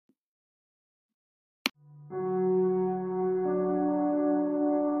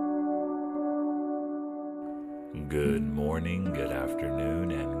Good morning, good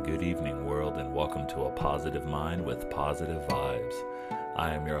afternoon, and good evening, world, and welcome to A Positive Mind with Positive Vibes.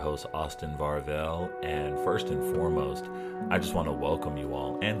 I am your host, Austin Varvel, and first and foremost, I just want to welcome you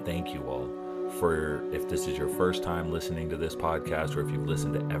all and thank you all for, if this is your first time listening to this podcast, or if you've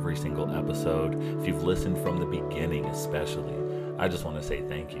listened to every single episode, if you've listened from the beginning especially, I just want to say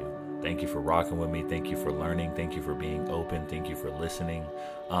thank you. Thank you for rocking with me. Thank you for learning. Thank you for being open. Thank you for listening.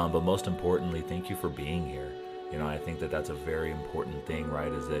 But most importantly, thank you for being here. You know, I think that that's a very important thing,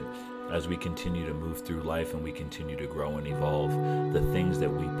 right? Is that as we continue to move through life and we continue to grow and evolve, the things that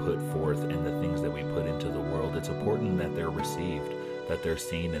we put forth and the things that we put into the world, it's important that they're received, that they're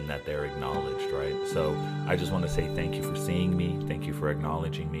seen, and that they're acknowledged, right? So I just want to say thank you for seeing me. Thank you for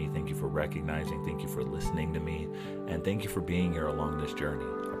acknowledging me. Thank you for recognizing. Thank you for listening to me. And thank you for being here along this journey.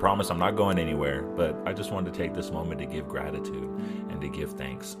 I promise I'm not going anywhere, but I just wanted to take this moment to give gratitude and to give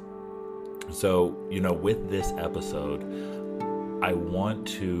thanks. So, with this episode, I want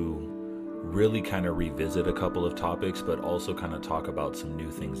to really kind of revisit a couple of topics, but also kind of talk about some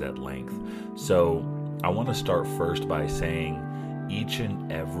new things at length. So I want to start first by saying each and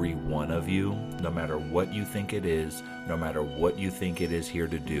every one of you, no matter what you think it is, no matter what you think it is here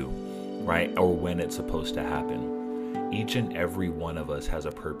to do, right? Or when it's supposed to happen, each and every one of us has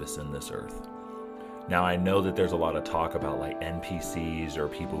a purpose in this earth. Now, I know that there's a lot of talk about like NPCs or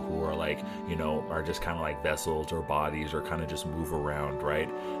people who are like, are just kind of like vessels or bodies or kind of just move around, right?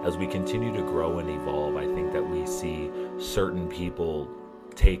 As we continue to grow and evolve, I think that we see certain people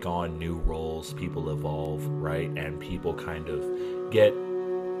take on new roles, people evolve, right? And people kind of get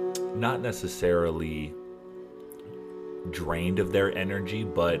not necessarily drained of their energy,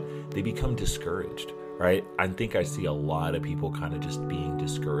 but they become discouraged. Right? I think I see a lot of people kind of just being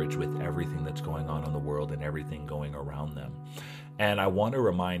discouraged with everything that's going on in the world and everything going around them. And I want to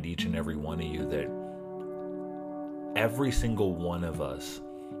remind each and every one of you that every single one of us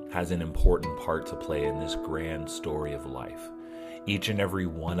has an important part to play in this grand story of life. Each and every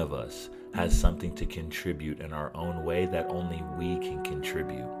one of us has something to contribute in our own way that only we can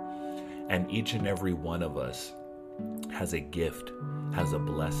contribute. And each and every one of us has a gift, has a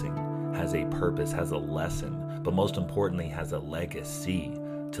blessing, has a purpose, has a lesson, but most importantly has a legacy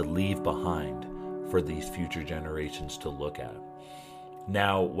to leave behind for these future generations to look at.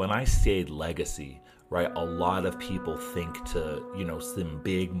 Now, when I say legacy, right, a lot of people think to, some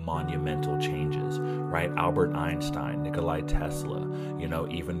big monumental changes, right? Albert Einstein, Nikola Tesla,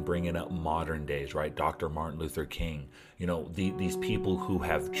 even bringing up modern days, right? Dr. Martin Luther King, these people who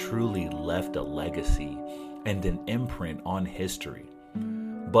have truly left a legacy and an imprint on history.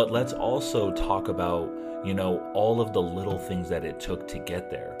 But let's also talk about, all of the little things that it took to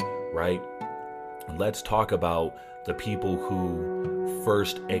get there, right? Let's talk about the people who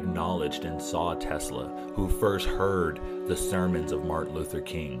first acknowledged and saw Tesla, who first heard the sermons of Martin Luther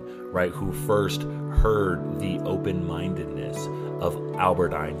King, right? Who first heard the open-mindedness of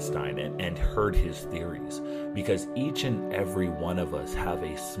Albert Einstein and heard his theories. Because each and every one of us have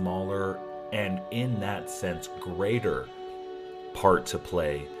a smaller and, in that sense, greater part to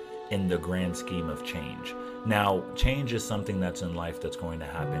play in the grand scheme of change. Now, change is something that's in life that's going to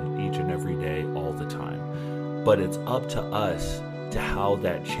happen each and every day, all the time. But it's up to us to how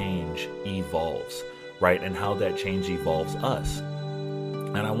that change evolves, right? And how that change evolves us.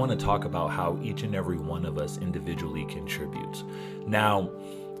 And I want to talk about how each and every one of us individually contributes. Now,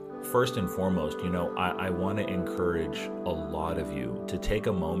 first and foremost, I want to encourage a lot of you to take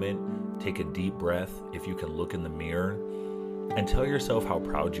a moment, take a deep breath. If you can look in the mirror and tell yourself how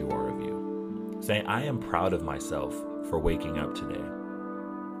proud you are of you. Say, I am proud of myself for waking up today.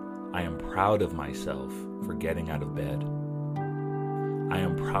 I am proud of myself for getting out of bed. I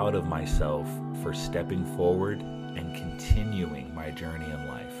am proud of myself for stepping forward and continuing my journey in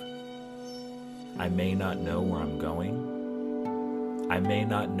life. I may not know where I'm going. I may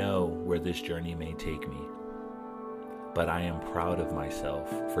not know where this journey may take me. But I am proud of myself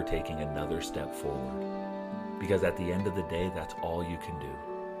for taking another step forward. Because at the end of the day, that's all you can do,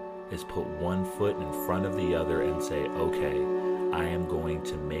 is put one foot in front of the other and say, okay, I am going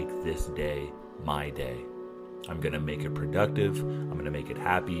to make this day my day. I'm going to make it productive. I'm going to make it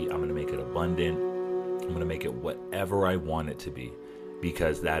happy. I'm going to make it abundant. I'm going to make it whatever I want it to be,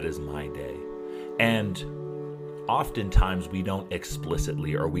 because that is my day. And oftentimes we don't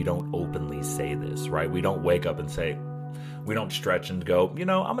explicitly or we don't openly say this, right? We don't wake up and say, we don't stretch and go, I'm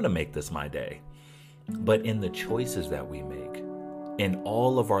going to make this my day. But in the choices that we make, in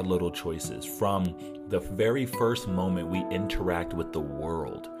all of our little choices, from the very first moment we interact with the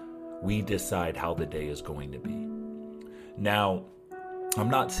world, we decide how the day is going to be. Now, I'm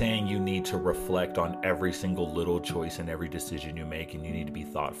not saying you need to reflect on every single little choice and every decision you make, and you need to be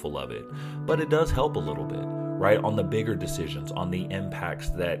thoughtful of it. But it does help a little bit, right? On the bigger decisions, on the impacts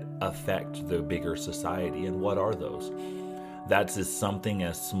that affect the bigger society. And what are those? That's just something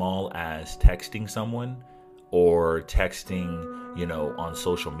as small as texting someone, or texting, on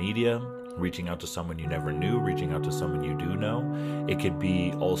social media, reaching out to someone you never knew, reaching out to someone you do know. It could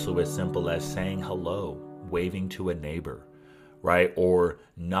be also as simple as saying hello, waving to a neighbor, right? Or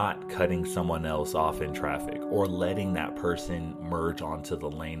not cutting someone else off in traffic, or letting that person merge onto the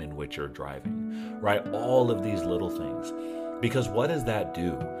lane in which you're driving, right? All of these little things. Because what does that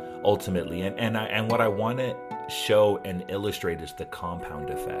do ultimately? And what I want to show and illustrate is the compound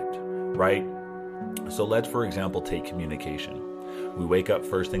effect, right? So let's, for example, take communication. We wake up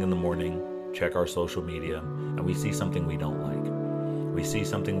first thing in the morning, check our social media, and we see something we don't like. We see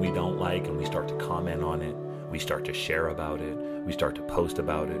something we don't like, and we start to comment on it. We start to share about it. We start to post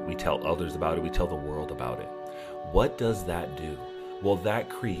about it. We tell others about it. We tell the world about it. What does that do? Well, that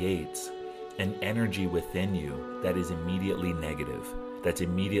creates an energy within you that is immediately negative, that's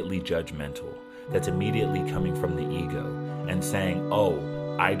immediately judgmental, that's immediately coming from the ego and saying,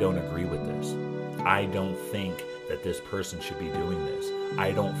 oh, I don't agree with this. I don't think that this person should be doing this.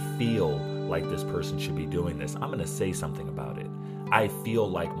 I don't feel like this person should be doing this. I'm going to say something about it. I feel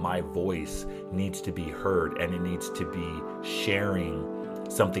like my voice needs to be heard, and it needs to be sharing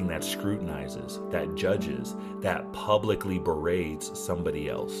something that scrutinizes, that judges, that publicly berates somebody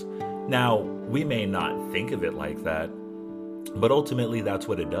else. Now, we may not think of it like that, but ultimately that's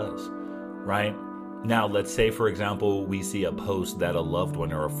what it does, right? Now, let's say, for example, we see a post that a loved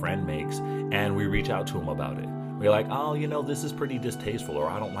one or a friend makes, and we reach out to them about it. We're like, oh, this is pretty distasteful, or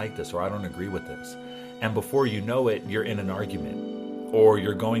I don't like this, or I don't agree with this. And before you know it, you're in an argument, or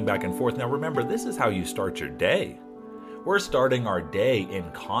you're going back and forth. Now, remember, this is how you start your day. We're starting our day in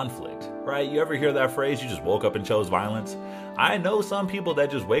conflict, right? You ever hear that phrase, you just woke up and chose violence? I know some people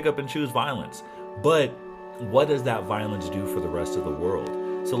that just wake up and choose violence, but what does that violence do for the rest of the world?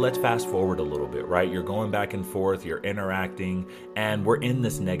 So let's fast forward a little bit, right? You're going back and forth, you're interacting, and we're in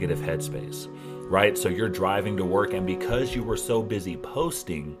this negative headspace, right? So you're driving to work, and because you were so busy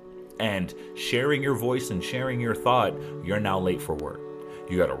posting and sharing your voice and sharing your thought, you're now late for work.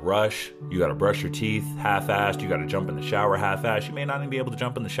 You got to rush, you got to brush your teeth half-assed, you got to jump in the shower half-assed. You may not even be able to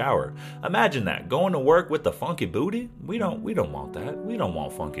jump in the shower. Imagine that, going to work with the funky booty. We don't want that. We don't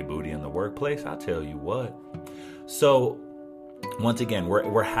want funky booty in the workplace, I tell you what. So once again,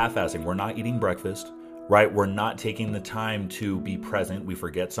 we're half-assing. We're not eating breakfast, right? We're not taking the time to be present. We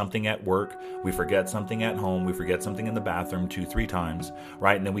forget something at work. We forget something at home. We forget something in the bathroom 2-3 times,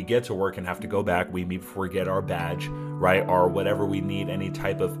 right? And then we get to work and have to go back. We forget our badge, right? Or whatever we need, any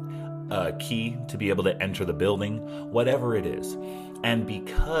type of key to be able to enter the building, whatever it is. And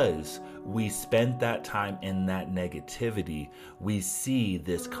because we spent that time in that negativity, we see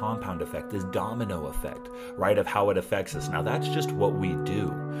this compound effect, this domino effect, right, of how it affects us. Now, that's just what we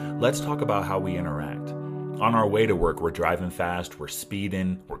do. Let's talk about how we interact. On our way to work, we're driving fast, we're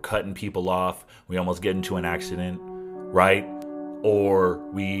speeding, we're cutting people off, we almost get into an accident, right? Or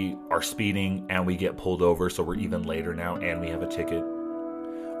we are speeding and we get pulled over, so we're even later now and we have a ticket.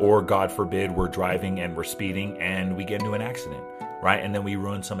 Or God forbid, we're driving and we're speeding and we get into an accident, right? And then we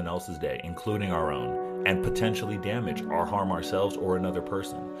ruin someone else's day, including our own, and potentially damage or harm ourselves or another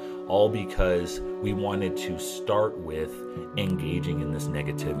person, all because we wanted to start with engaging in this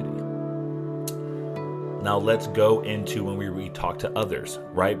negativity. Now let's go into when we talk to others,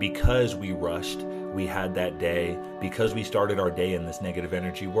 right? Because we rushed, we had that day, because we started our day in this negative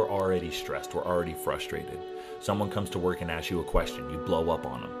energy, we're already stressed, we're already frustrated. Someone comes to work and asks you a question, you blow up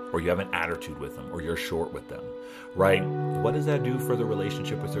on them, or you have an attitude with them, or you're short with them, right? What does that do for the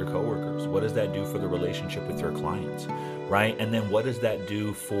relationship with your coworkers? What does that do for the relationship with your clients, right? And then what does that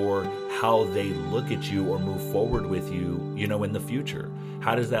do for how they look at you or move forward with you, in the future?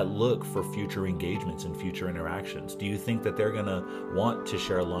 How does that look for future engagements and future interactions? Do you think that they're going to want to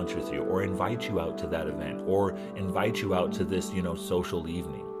share lunch with you or invite you out to that event or invite you out to this, social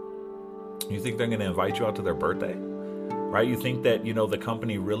evening? You think they're going to invite you out to their birthday, right? You think that, the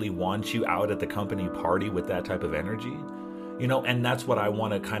company really wants you out at the company party with that type of energy, and that's what I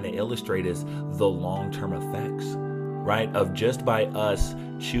want to kind of illustrate is the long-term effects, right? Of just by us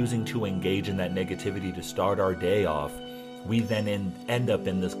choosing to engage in that negativity to start our day off, we then end up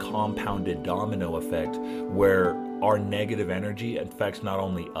in this compounded domino effect where our negative energy affects not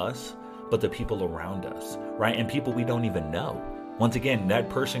only us, but the people around us, right? And people we don't even know. Once again, that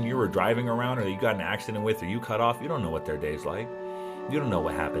person you were driving around or you got in an accident with or you cut off, you don't know what their day's like. You don't know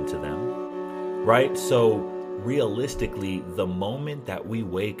what happened to them, right? So realistically, the moment that we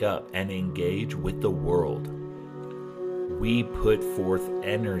wake up and engage with the world, we put forth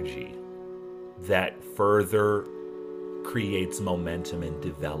energy that further creates momentum and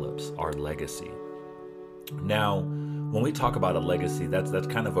develops our legacy. Now, when we talk about a legacy, that's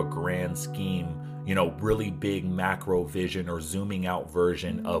kind of a grand scheme, really big macro vision or zooming out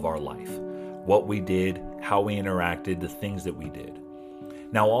version of our life. What we did, how we interacted, the things that we did.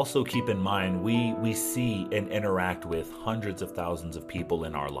 Now, also keep in mind, we see and interact with hundreds of thousands of people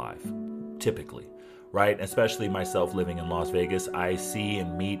in our life, typically, right? Especially myself living in Las Vegas, I see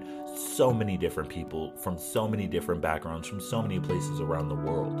and meet so many different people from so many different backgrounds, from so many places around the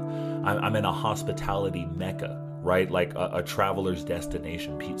world. I'm in a hospitality mecca, right? Like a traveler's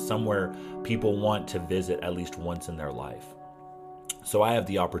destination, somewhere people want to visit at least once in their life. So I have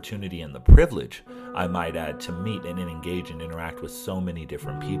the opportunity and the privilege, I might add, to meet and engage and interact with so many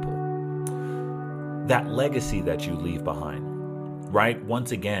different people. That legacy that you leave behind, right?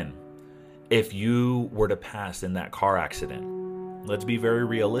 Once again, if you were to pass in that car accident, let's be very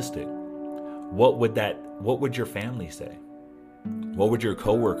realistic. What would your family say? What would your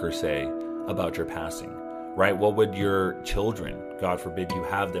coworkers say about your passing? Right? What would your children, God forbid you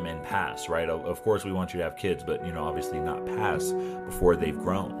have them and pass, right? Of course, we want you to have kids, but, obviously not pass before they've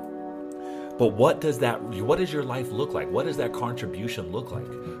grown. But what does your life look like? What does that contribution look like,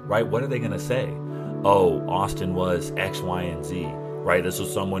 right? What are they going to say? Oh, Austin was X, Y, and Z, right? This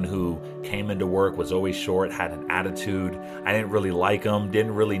was someone who came into work, was always short, had an attitude. I didn't really like him,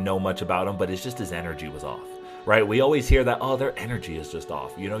 didn't really know much about him, but it's just his energy was off. Right? We always hear that, oh, their energy is just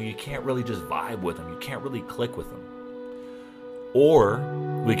off. You can't really just vibe with them. You can't really click with them. Or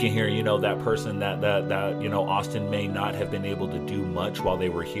we can hear, that person that Austin may not have been able to do much while they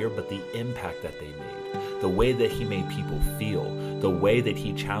were here, but the impact that they made, the way that he made people feel, the way that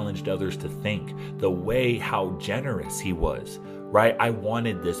he challenged others to think, the way how generous he was, right? I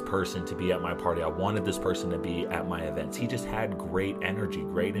wanted this person to be at my party. I wanted this person to be at my events. He just had great energy,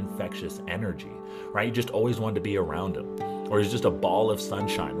 great infectious energy, right? You just always wanted to be around him. Or he's just a ball of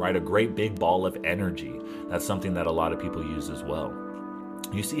sunshine, right? A great big ball of energy. That's something that a lot of people use as well.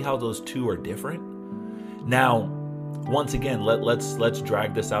 You see how those two are different? Now, once again, let's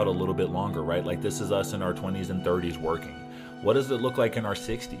drag this out a little bit longer, right? Like this is us in our 20s and 30s working. What does it look like in our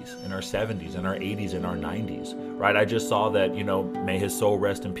 60s, in our 70s, in our 80s, in our 90s, right? I just saw that, may his soul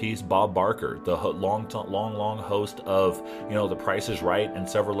rest in peace, Bob Barker, the long host of, The Price is Right and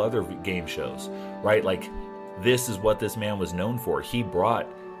several other game shows, right? Like this is what this man was known for. He brought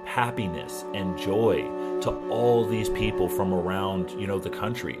happiness and joy to all these people from around, the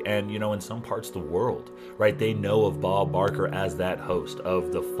country and, in some parts of the world, right? They know of Bob Barker as that host,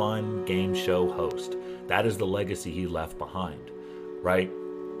 of the fun game show host. That is the legacy he left behind, right?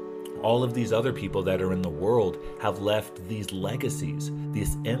 All of these other people that are in the world have left these legacies,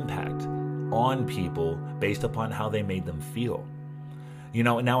 this impact on people based upon how they made them feel.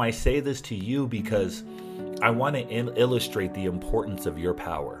 Now I say this to you because I want to illustrate the importance of your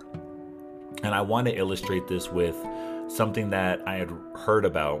power. And I want to illustrate this with something that I had heard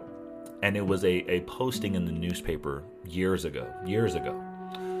about, and it was a posting in the newspaper years ago.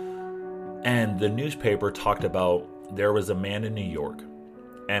 And the newspaper talked about there was a man in New York,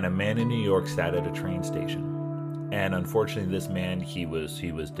 and a man in New York sat at a train station. And unfortunately, this man, he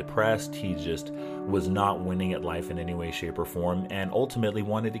was depressed. He just was not winning at life in any way, shape, or form, and ultimately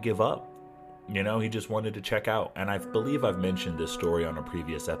wanted to give up. He just wanted to check out. And I believe I've mentioned this story on a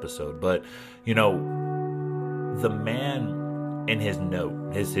previous episode, but, the man in his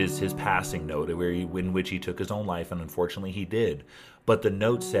note, his passing note, in which he took his own life, and unfortunately he did. But the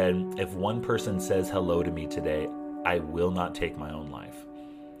note said, if one person says hello to me today, I will not take my own life.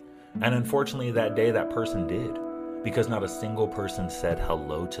 And unfortunately that day that person did, because not a single person said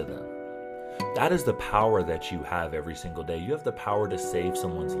hello to them. That is the power that you have every single day. You have the power to save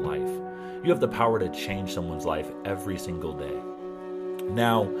someone's life. You have the power to change someone's life every single day.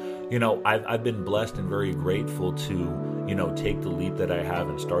 Now, I've been blessed and very grateful to, take the leap that I have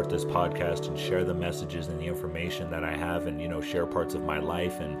and start this podcast and share the messages and the information that I have and, share parts of my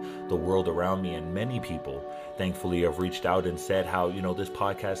life and the world around me. And many people, thankfully, have reached out and said how, this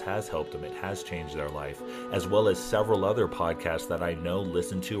podcast has helped them. It has changed their life, as well as several other podcasts that I know,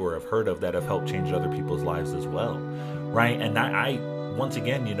 listen to, or have heard of that have helped change other people's lives as well. Right. And once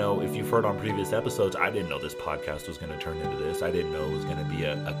again, if you've heard on previous episodes, I didn't know this podcast was going to turn into this. I didn't know it was going to be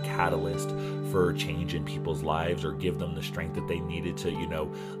a catalyst for change in people's lives or give them the strength that they needed to,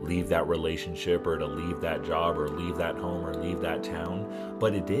 leave that relationship or to leave that job or leave that home or leave that town.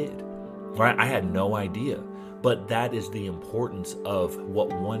 But it did, right? I had no idea. But that is the importance of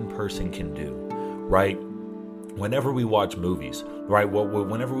what one person can do, right? whenever we watch movies, right?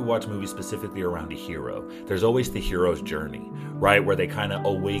 Whenever we watch movies specifically around a hero, there's always the hero's journey, right? Where they kind of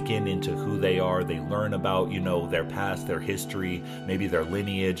awaken into who they are. They learn about, their past, their history, maybe their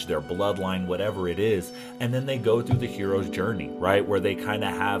lineage, their bloodline, whatever it is. And then they go through the hero's journey, right? Where they kind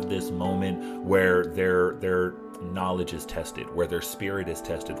of have this moment where their knowledge is tested, where their spirit is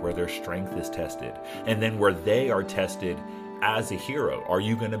tested, where their strength is tested. And then where they are tested as a hero. Are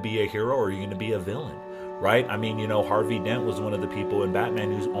you going to be a hero or are you going to be a villain? Right? I mean, Harvey Dent was one of the people in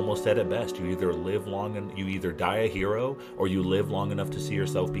Batman who's almost said it best. You either live long and you either die a hero or you live long enough to see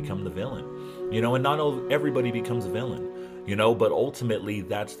yourself become the villain. And not everybody becomes a villain, but ultimately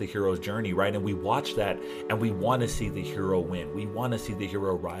that's the hero's journey, right? And we watch that and we want to see the hero win. We want to see the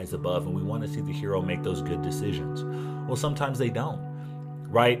hero rise above and we want to see the hero make those good decisions. Well, sometimes they don't,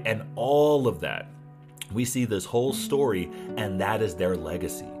 right? And all of that, we see this whole story and that is their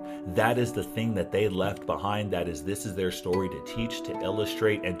legacy. That is the thing that they left behind. This is their story to teach, to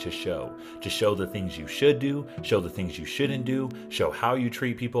illustrate, and to show the things you should do, show the things you shouldn't do, show how you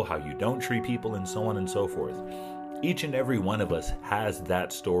treat people, how you don't treat people, and so on and so forth. Each and every one of us has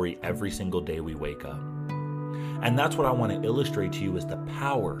that story every single day we wake up. And that's what I want to illustrate to you is the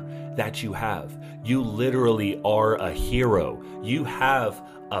power that you have. You literally are a hero. You have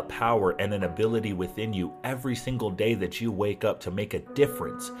a power and an ability within you every single day that you wake up to make a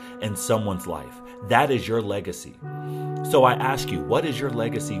difference in someone's life. That is your legacy. So I ask you, what is your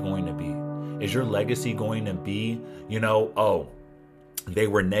legacy going to be? Is your legacy going to be, they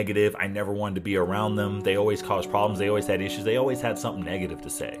were negative, I never wanted to be around them, they always caused problems, they always had issues, they always had something negative to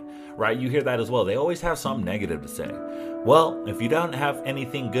say, right? You hear that as well. They always have something negative to say. Well, if you don't have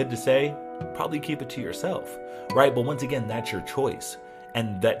anything good to say, probably keep it to yourself, right? But once again, that's your choice.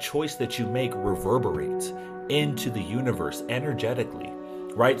 And that choice that you make reverberates into the universe energetically,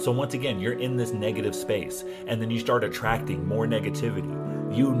 right? So once again, you're in this negative space and then you start attracting more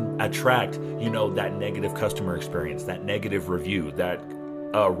negativity. You attract, that negative customer experience, that negative review, that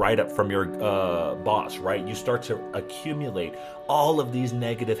write-up from your boss, right? You start to accumulate all of these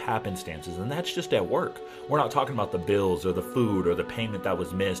negative happenstances, and that's just at work. We're not talking about the bills or the food or the payment that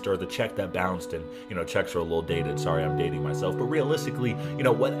was missed or the check that bounced, and, checks are a little dated. Sorry, I'm dating myself. But realistically,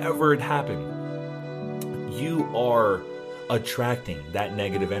 whatever had happened, you are attracting that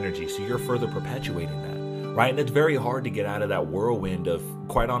negative energy, so you're further perpetuating that. Right? And it's very hard to get out of that whirlwind of,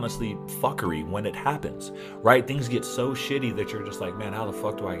 quite honestly, fuckery when it happens, right? Things get so shitty that you're just like, man, how the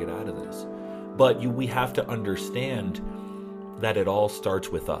fuck do I get out of this? But we have to understand that it all starts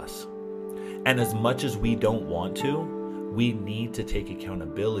with us. And as much as we don't want to, we need to take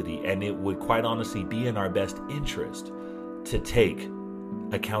accountability. And it would quite honestly be in our best interest to take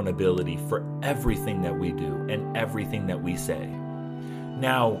accountability for everything that we do and everything that we say.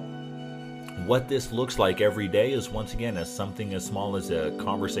 Now, what this looks like every day is, once again, as something as small as a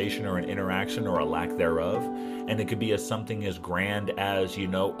conversation or an interaction or a lack thereof. And it could be as something as grand as,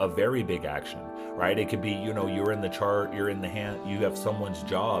 a very big action, right? It could be, you're in the chart, you're in the hand, you have someone's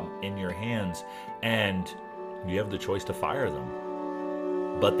job in your hands and you have the choice to fire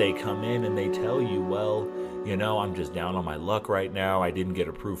them. But they come in and they tell you, well, I'm just down on my luck right now. I didn't get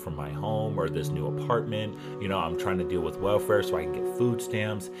approved for my home or this new apartment. I'm trying to deal with welfare so I can get food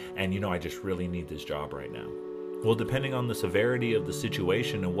stamps. And, I just really need this job right now. Well, depending on the severity of the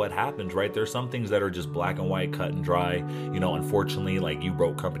situation and what happens, right, there's some things that are just black and white, cut and dry, unfortunately, like you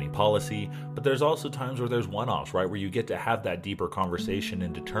broke company policy, but there's also times where there's one-offs, right, where you get to have that deeper conversation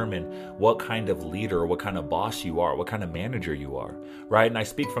and determine what kind of leader, what kind of boss you are, what kind of manager you are, right? And I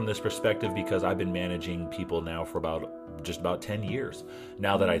speak from this perspective because I've been managing people now for just about 10 years,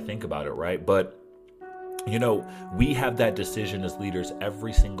 now that I think about it, right? But, we have that decision as leaders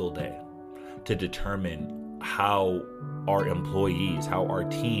every single day to determine how our employees, how our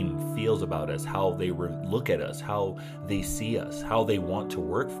team feels about us, how they look at us, how they see us, how they want to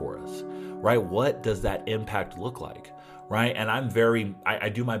work for us, right? What does that impact look like, right? And I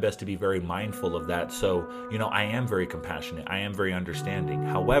do my best to be very mindful of that. So, I am very compassionate. I am very understanding.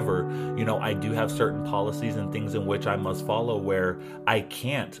 However, I do have certain policies and things in which I must follow where I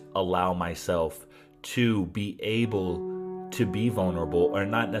can't allow myself to be able to be vulnerable, or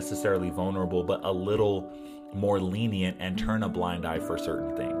not necessarily vulnerable, but a little more lenient and turn a blind eye for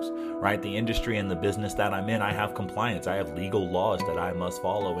certain things, right? The industry and the business that I'm in, I have compliance. I have legal laws that I must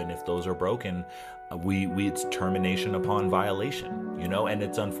follow. And if those are broken, it's termination upon violation, and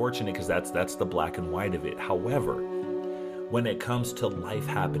it's unfortunate because that's the black and white of it. However, when it comes to life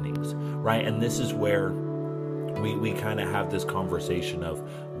happenings, right? And this is where we kind of have this conversation of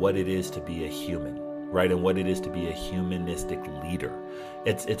what it is to be a human, right? And what it is to be a humanistic leader.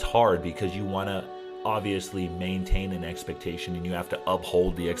 It's hard because you want to obviously maintain an expectation, and you have to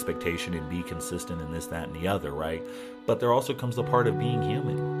uphold the expectation and be consistent in this, that, and the other, right? But there also comes the part of being a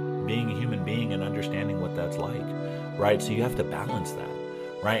human being and understanding what that's like, right? So you have to balance that,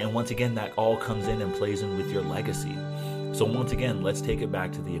 right? And once again, that all comes in and plays in with your legacy. So once again, let's take it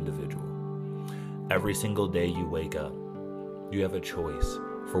back to the individual. Every single day you wake up, you have a choice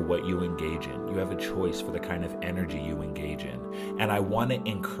for what you engage in. You have a choice for the kind of energy you engage in. And I want to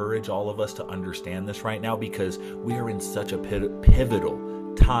encourage all of us to understand this right now, because we are in such a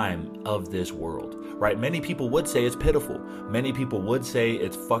pivotal time of this world, right? Many people would say it's pitiful. Many people would say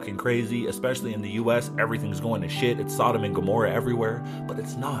it's fucking crazy, especially in the US. Everything's going to shit. It's Sodom and Gomorrah everywhere, but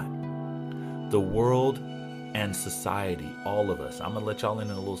it's not. The world and society, all of us, I'm going to let y'all in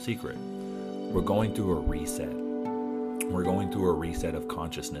a little secret. We're going through a reset. We're going through a reset of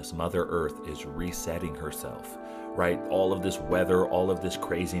consciousness. Mother Earth is resetting herself, right? All of this weather, all of this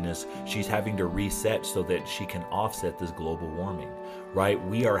craziness, she's having to reset so that she can offset this global warming, right?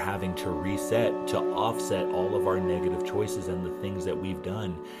 We are having to reset to offset all of our negative choices and the things that we've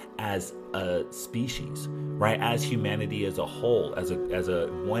done as a species, right? As humanity as a whole, as a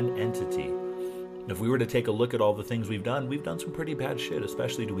one entity. If we were to take a look at all the things we've done some pretty bad shit,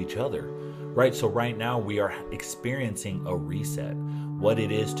 especially to each other, right? So right now we are experiencing a reset. What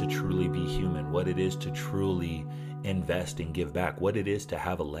it is to truly be human, what it is to truly invest and give back, what it is to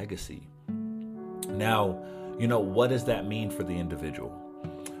have a legacy. Now, what does that mean for the individual?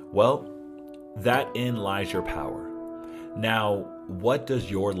 Well, that in lies your power. Now, what does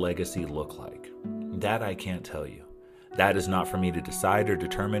your legacy look like? That I can't tell you. That is not for me to decide or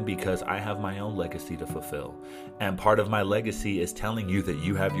determine, because I have my own legacy to fulfill. And part of my legacy is telling you that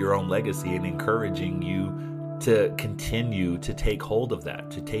you have your own legacy and encouraging you to continue to take hold of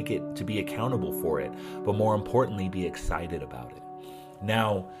that, to take it, to be accountable for it, but more importantly, be excited about it.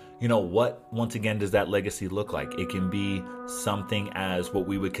 Now, what, once again, does that legacy look like? It can be something as what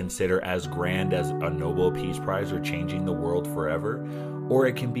we would consider as grand as a Nobel Peace Prize or changing the world forever, or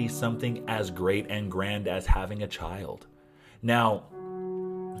it can be something as great and grand as having a child. Now,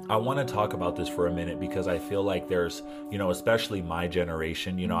 I want to talk about this for a minute, because I feel like there's, especially my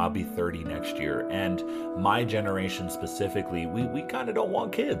generation, I'll be 30 next year, and my generation specifically, we kind of don't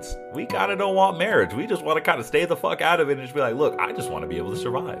want kids. We kind of don't want marriage. We just want to kind of stay the fuck out of it and just be like, look, I just want to be able to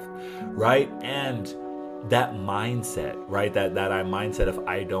survive, right? And that mindset, right? That mindset of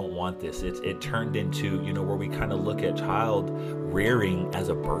I don't want this. It turned into, where we kind of look at child rearing as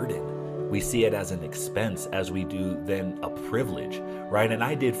a burden. We see it as an expense as we do then a privilege, right? And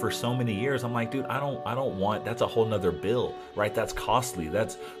I did for so many years. I'm like, dude, I don't want, that's a whole nother bill, right? That's costly.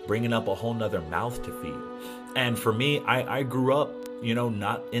 That's bringing up a whole nother mouth to feed. And for me, I grew up,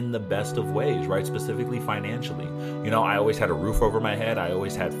 not in the best of ways, right? Specifically financially. I always had a roof over my head. I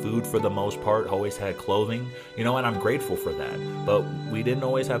always had food for the most part, always had clothing, and I'm grateful for that. But we didn't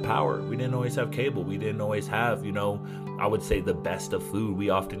always have power. We didn't always have cable. We didn't always have, I would say the best of food.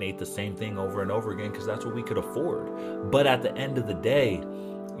 We often ate the same thing over and over again because that's what we could afford. But at the end of the day,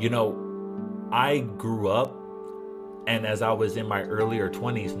 I grew up, and as I was in my earlier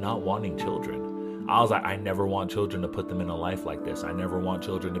 20s, not wanting children. I was like, I never want children to put them in a life like this. I never want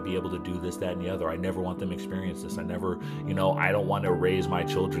children to be able to do this, that, and the other. I never want them to experience this. I don't want to raise my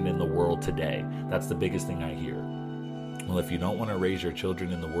children in the world today. That's the biggest thing I hear. Well, if you don't want to raise your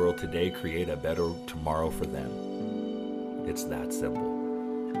children in the world today, create a better tomorrow for them. It's that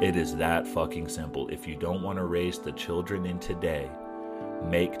simple. It is that fucking simple. If you don't want to raise the children in today,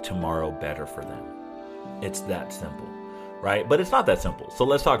 make tomorrow better for them. It's that simple, right? But it's not that simple. So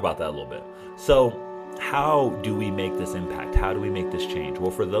let's talk about that a little bit. So how do we make this impact? How do we make this change?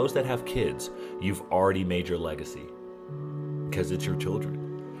 Well, for those that have kids, you've already made your legacy, because it's your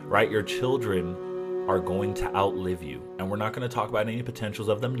children, right? Your children are going to outlive you. And we're not going to talk about any potentials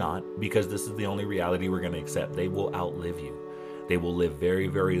of them not, because this is the only reality we're going to accept. They will outlive you. They will live very,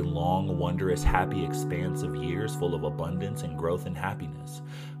 very long, wondrous, happy, expansive years full of abundance and growth and happiness.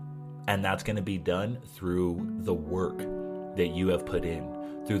 And that's going to be done through the work that you have put in,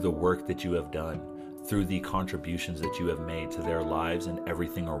 through the work that you have done, through the contributions that you have made to their lives and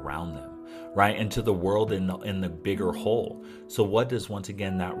everything around them, right? And to the world in the bigger whole. So what does, once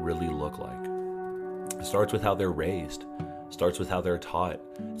again, that really look like? It starts with how they're raised. It starts with how they're taught.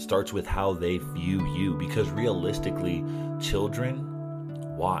 It starts with how they view you. Because realistically,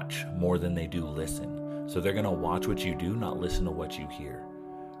 children watch more than they do listen. So they're going to watch what you do, not listen to what you hear,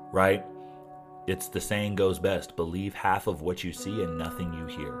 right? It's the saying goes best, believe half of what you see and nothing you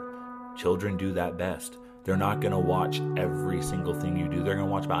hear. Children do that best. They're not going to watch every single thing you do. They're going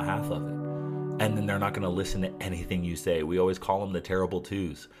to watch about half of it. and then they're not going to listen to anything you say. We always call them the terrible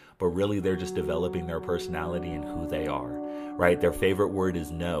twos, but really they're just developing their personality and who they are, right? Their favorite word is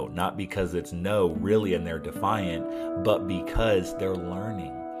no, not because it's no really and they're defiant, but because they're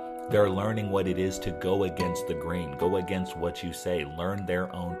learning. They're learning what it is to go against the grain, go against what you say, learn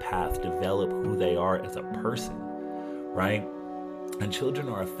their own path, develop who they are as a person, right? And children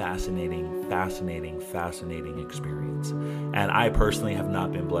are a fascinating experience. And I personally have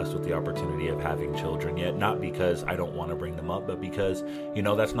not been blessed with the opportunity of having children yet, not because I don't want to bring them up, but because,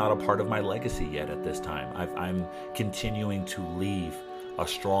 that's not a part of my legacy yet at this time. I'm continuing to leave a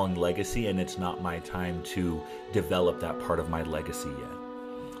strong legacy, and it's not my time to develop that part of my legacy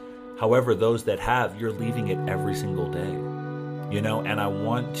yet. However, those that have, you're leaving it every single day, and I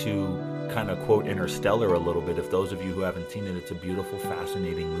want to kind of quote Interstellar a little bit. If those of you who haven't seen it, it's a beautiful,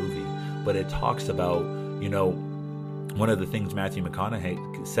 fascinating movie, but it talks about, one of the things Matthew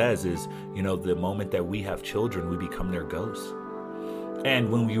McConaughey says is, the moment that we have children, we become their ghosts.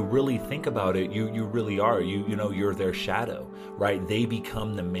 And when you really think about it, you really are, you're their shadow, right? They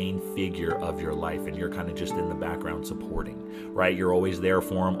become the main figure of your life, and you're kind of just in the background supporting, right? You're always there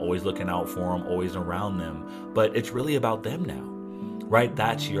for them, always looking out for them, always around them, but it's really about them now, right?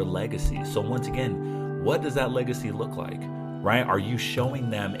 That's your legacy. So once again, what does that legacy look like, right? Are you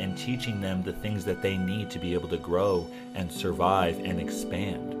showing them and teaching them the things that they need to be able to grow and survive and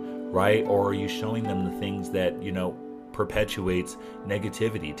expand, right? Or are you showing them the things that, perpetuates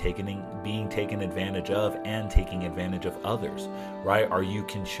negativity, being taken advantage of and taking advantage of others, right? Are you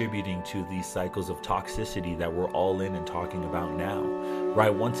contributing to these cycles of toxicity that we're all in and talking about now,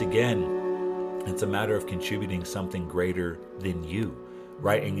 right? Once again, it's a matter of contributing something greater than you,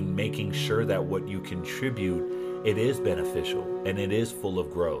 right? And making sure that what you contribute, it is beneficial and it is full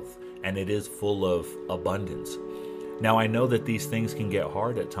of growth and it is full of abundance. Now, I know that these things can get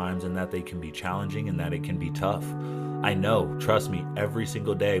hard at times and that they can be challenging and that it can be tough. I know, trust me, every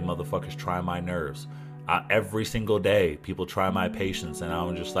single day, motherfuckers try my nerves. Every single day, people try my patience, and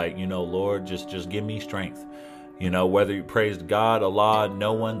I'm just like, Lord, just give me strength. Whether you praise God, Allah,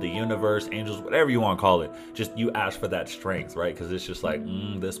 no one, the universe, angels, whatever you want to call it, just you ask for that strength, right? Because it's just like,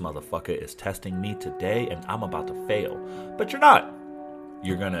 this motherfucker is testing me today, and I'm about to fail. But you're not.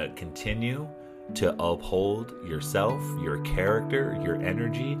 You're going to continue to uphold yourself, your character, your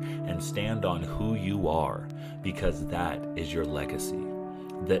energy, and stand on who you are, because that is your legacy.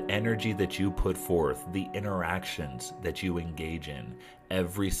 The energy that you put forth, the interactions that you engage in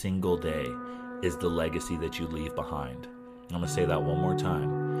every single day is the legacy that you leave behind. I'm going to say that one more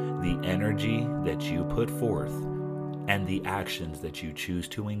time. The energy that you put forth and the actions that you choose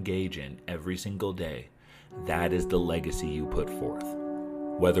to engage in every single day, that is the legacy you put forth.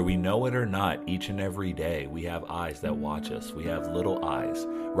 Whether we know it or not, each and every day, we have eyes that watch us. We have little eyes,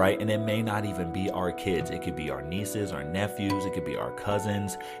 right? And it may not even be our kids. It could be our nieces, our nephews. It could be our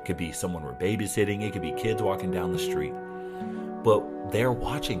cousins. It could be someone we're babysitting. It could be kids walking down the street. But they're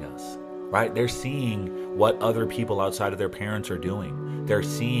watching us, right? They're seeing what other people outside of their parents are doing. They're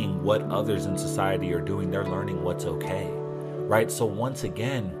seeing what others in society are doing. They're learning what's okay, right? So once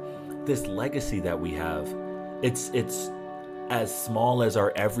again, this legacy that we have, it's as small as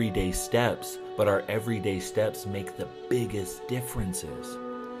our everyday steps, but our everyday steps make the biggest differences.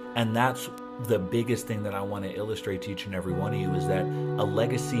 And that's the biggest thing that I want to illustrate to each and every one of you, is that a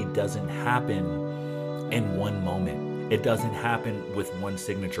legacy doesn't happen in one moment. It doesn't happen with one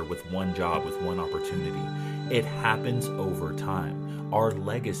signature, with one job, with one opportunity. It happens over time. Our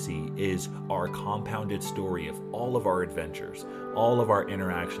legacy is our compounded story of all of our adventures, all of our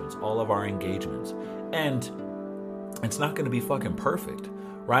interactions, all of our engagements. And it's not going to be fucking perfect,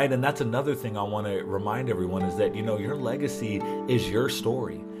 right? And that's another thing I want to remind everyone, is that, your legacy is your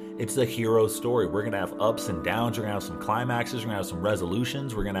story. It's the hero's story. We're going to have ups and downs. We're going to have some climaxes. We're going to have some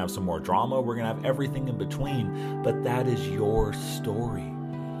resolutions. We're going to have some more drama. We're going to have everything in between. But that is your story.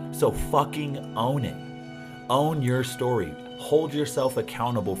 So fucking own it. Own your story. Hold yourself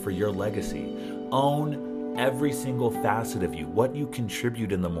accountable for your legacy. Own every single facet of you, what you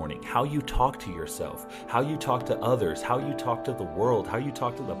contribute in the morning, how you talk to yourself, how you talk to others, how you talk to the world, how you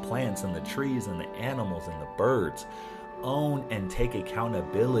talk to the plants and the trees and the animals and the birds. Own and take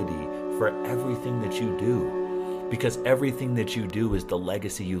accountability for everything that you do, because everything that you do is the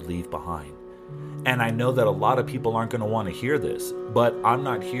legacy you leave behind. And I know that a lot of people aren't going to want to hear this, but I'm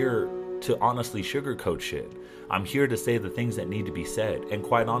not here to honestly sugarcoat shit. I'm here to say the things that need to be said. And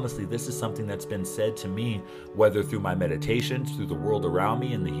quite honestly, this is something that's been said to me, whether through my meditations, through the world around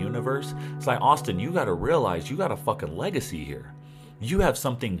me, in the universe. It's like, Austin, you got to realize you got a fucking legacy here. You have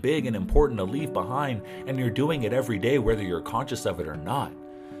something big and important to leave behind, and you're doing it every day, whether you're conscious of it or not.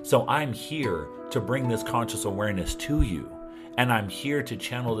 So I'm here to bring this conscious awareness to you. And I'm here to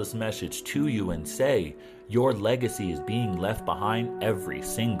channel this message to you and say, your legacy is being left behind every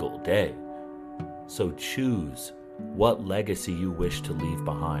single day. So choose what legacy you wish to leave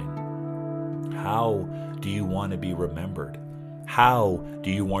behind. How do you want to be remembered? How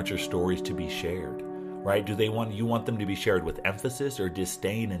do you want your stories to be shared? Right? Do you want them to be shared with emphasis or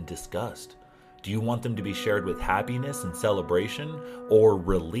disdain and disgust? Do you want them to be shared with happiness and celebration or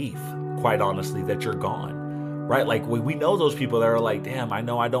relief, quite honestly, that you're gone? Right? Like we know those people that are like, damn, I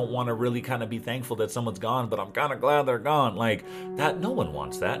know I don't want to really kind of be thankful that someone's gone, but I'm kind of glad they're gone. Like that, no one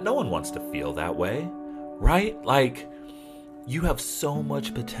wants that. No one wants to feel that way, right? Like you have so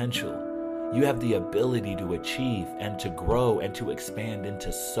much potential. You have the ability to achieve and to grow and to expand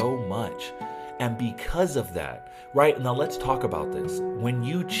into so much. And because of that, right? Now let's talk about this. When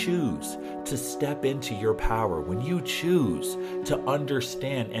you choose to step into your power, when you choose to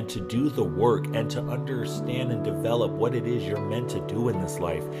understand and to do the work and to understand and develop what it is you're meant to do in this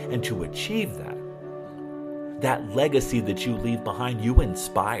life and to achieve that legacy that you leave behind, you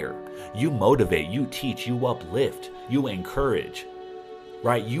inspire, you motivate, you teach, you uplift, you encourage,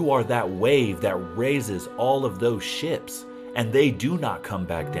 right? You are that wave that raises all of those ships and they do not come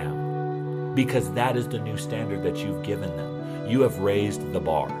back down. Because that is the new standard that you've given them. You have raised the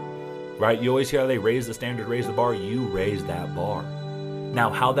bar, right? You always hear how they raise the standard, raise the bar. You raise that bar. Now,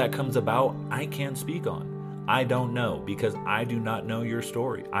 how that comes about, I can't speak on. I don't know because I do not know your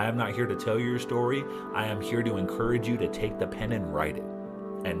story. I am not here to tell you your story. I am here to encourage you to take the pen and write it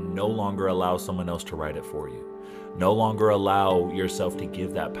and no longer allow someone else to write it for you. No longer allow yourself to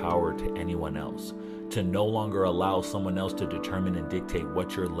give that power to anyone else. To no longer allow someone else to determine and dictate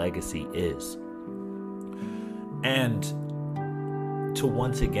what your legacy is. And to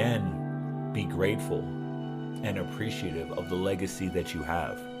once again be grateful and appreciative of the legacy that you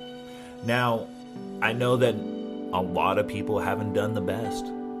have. Now, I know that a lot of people haven't done the best.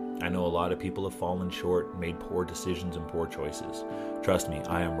 I know a lot of people have fallen short, made poor decisions and poor choices. Trust me,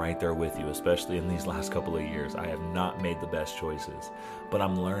 I am right there with you, especially in these last couple of years. I have not made the best choices, but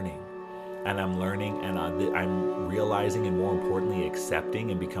I'm learning. And I'm learning and I'm realizing and more importantly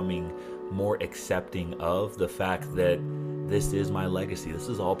accepting and becoming more accepting of the fact that this is my legacy. This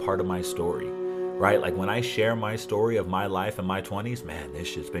is all part of my story, right? Like when I share my story of my life in my 20s, man, this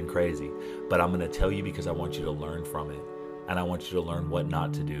shit's been crazy. But I'm going to tell you because I want you to learn from it. And I want you to learn what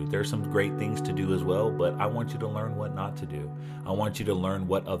not to do. There's some great things to do as well, but I want you to learn what not to do. I want you to learn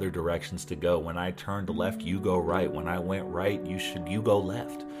what other directions to go. When I turned left, you go right. When I went right, you go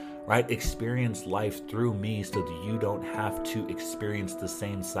left. Right? Experience life through me so that you don't have to experience the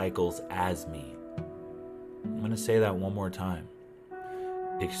same cycles as me. I'm going to say that one more time.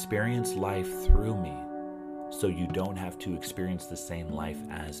 Experience life through me so you don't have to experience the same life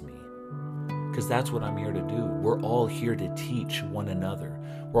as me. Because that's what I'm here to do. We're all here to teach one another.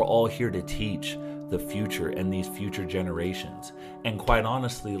 We're all here to teach the future and these future generations. And quite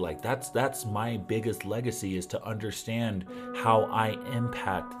honestly, like that's my biggest legacy, is to understand how I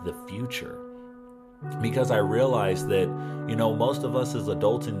impact the future. Because I realize that, most of us as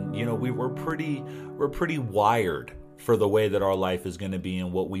adults, and we're pretty wired for the way that our life is going to be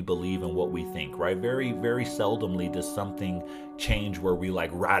and what we believe and what we think, right? Very, very seldomly does something change where we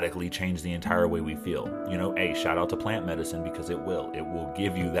like radically change the entire way we feel. Hey, shout out to plant medicine because it will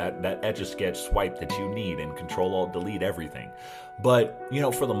give you that Etch-a-Sketch swipe that you need and Control Alt Delete everything. But,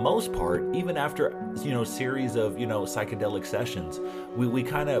 for the most part, even after, series of, psychedelic sessions, we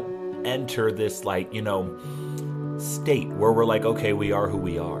kind of enter this state where we're like, okay, we are who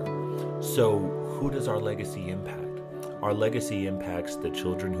we are. So who does our legacy impact? Our legacy impacts the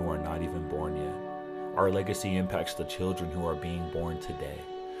children who are not even born yet. Our legacy impacts the children who are being born today.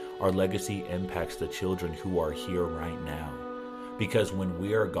 Our legacy impacts the children who are here right now. Because when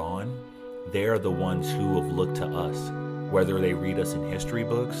we are gone, they are the ones who have looked to us, whether they read us in history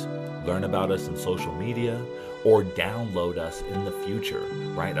books, learn about us in social media, or download us in the future,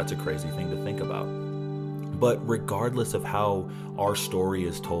 right? That's a crazy thing to think about. But regardless of how our story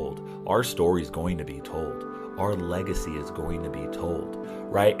is told, our story is going to be told. Our legacy is going to be told,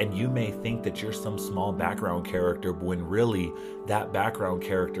 right? And you may think that you're some small background character, when really that background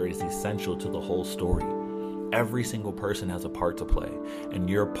character is essential to the whole story. Every single person has a part to play, and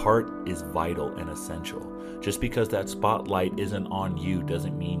your part is vital and essential. Just because that spotlight isn't on you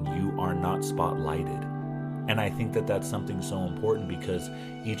doesn't mean you are not spotlighted. And I think that that's something so important, because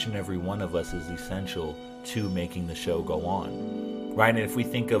each and every one of us is essential to making the show go on, right? And if we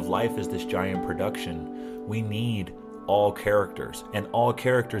think of life as this giant production, we need all characters, and all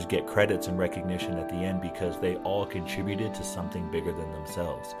characters get credits and recognition at the end because they all contributed to something bigger than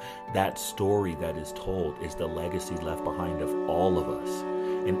themselves. That story that is told is the legacy left behind of all of us.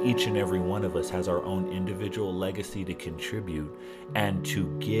 And each and every one of us has our own individual legacy to contribute and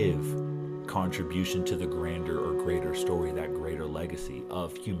to give contribution to the grander or greater story, that greater legacy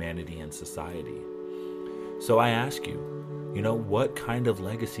of humanity and society. So I ask you, what kind of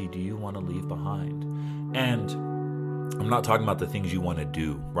legacy do you want to leave behind? And I'm not talking about the things you want to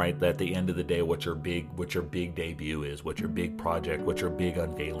do, right? At the end of the day, what your big debut is, what your big project, what your big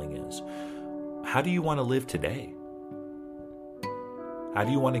unveiling is. How do you want to live today? How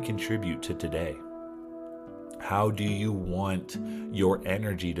do you want to contribute to today? How do you want your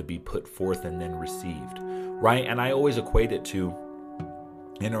energy to be put forth and then received, right? And I always equate it to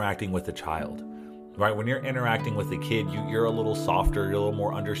interacting with a child, right? When you're interacting with a kid, you're a little softer, you're a little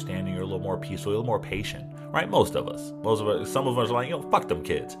more understanding, you're a little more peaceful, you're a little more patient, right? Most of us, some of us are like, fuck them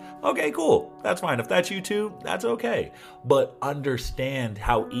kids. Okay, cool. That's fine. If that's you too, that's okay. But understand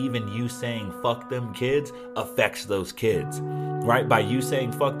how even you saying fuck them kids affects those kids, right? By you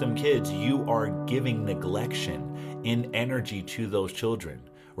saying fuck them kids, you are giving neglection in energy to those children,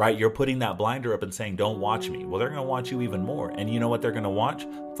 right? You're putting that blinder up and saying, don't watch me. Well, they're going to watch you even more. And you know what they're going to watch?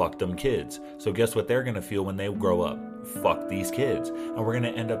 Fuck them kids. So guess what they're going to feel when they grow up? Fuck these kids. And we're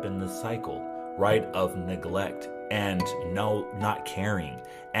going to end up in this cycle, right, of neglect and not caring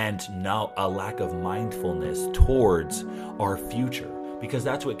and now a lack of mindfulness towards our future, because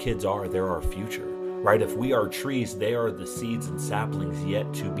that's what kids are. They're our future, right? If we are trees, they are the seeds and saplings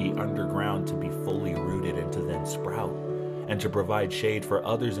yet to be underground, to be fully rooted and to then sprout and to provide shade for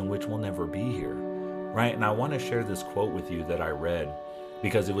others in which will never be here, right? And I want to share this quote with you that I read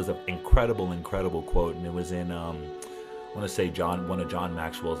because it was an incredible, incredible quote. And it was in, I want to say one of John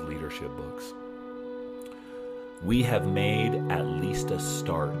Maxwell's leadership books. We have made at least a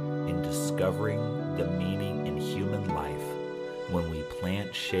start in discovering the meaning in human life when we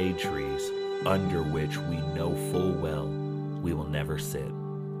plant shade trees under which we know full well we will never sit.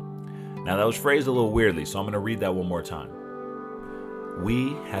 Now that was phrased a little weirdly, so I'm going to read that one more time.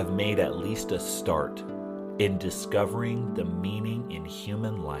 We have made at least a start in discovering the meaning in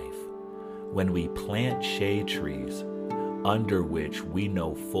human life when we plant shade trees under which we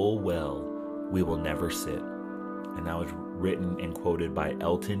know full well we will never sit. And that was written and quoted by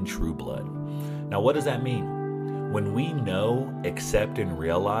Elton Trueblood. Now, what does that mean? When we know, accept, and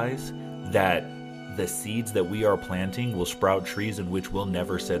realize that the seeds that we are planting will sprout trees in which we'll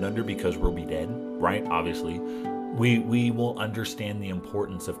never sit under because we'll be dead, right? Obviously, we will understand the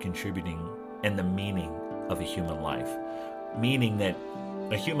importance of contributing and the meaning of a human life. Meaning that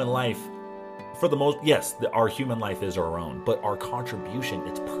a human life, for the most, yes, our human life is our own, but our contribution,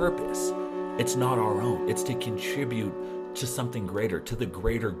 its purpose, it's not our own. It's to contribute to something greater, to the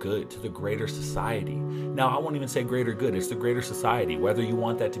greater good, to the greater society. Now, I won't even say greater good. It's the greater society. Whether you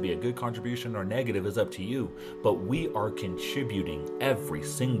want that to be a good contribution or negative is up to you. But we are contributing every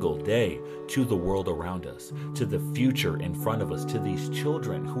single day to the world around us, to the future in front of us, to these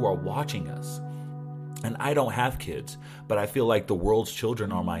children who are watching us. And I don't have kids, but I feel like the world's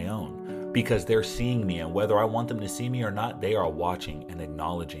children are my own because they're seeing me, and whether I want them to see me or not, they are watching and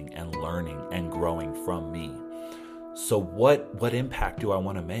acknowledging and learning and growing from me. So what impact do I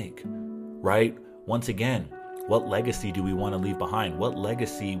want to make, right? Once again, what legacy do we want to leave behind? What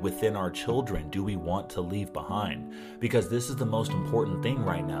legacy within our children do we want to leave behind? Because this is the most important thing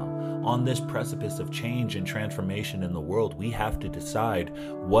right now. On this precipice of change and transformation in the world, we have to decide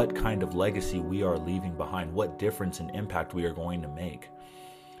what kind of legacy we are leaving behind, what difference and impact we are going to make.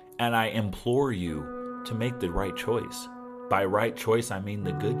 And I implore you to make the right choice. By right choice, I mean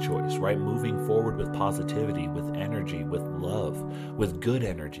the good choice, right? Moving forward with positivity, with energy, with love, with good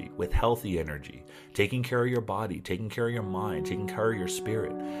energy, with healthy energy, taking care of your body, taking care of your mind, taking care of your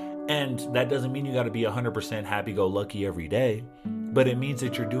spirit. And that doesn't mean you got to be 100% happy-go-lucky every day, but it means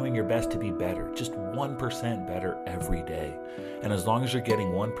that you're doing your best to be better, just 1% better every day. And as long as you're getting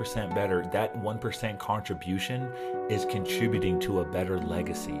 1% better, that 1% contribution is contributing to a better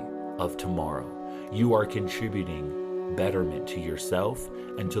legacy of tomorrow. You are contributing betterment to yourself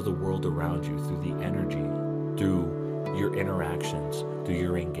and to the world around you through the energy, through your interactions, through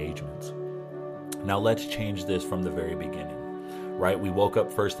your engagements. Now let's change this from the very beginning, right? We woke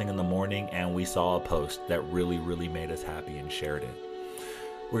up first thing in the morning and we saw a post that really, really made us happy and shared it.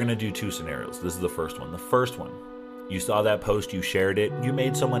 We're going to do two scenarios. This is the first one. The first one You saw that post, you shared it, you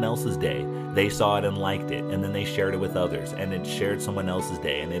made someone else's day. They saw it and liked it, and then they shared it with others, and it shared someone else's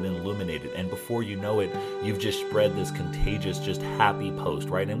day, and it illuminated. And before you know it, you've just spread this contagious, just happy post,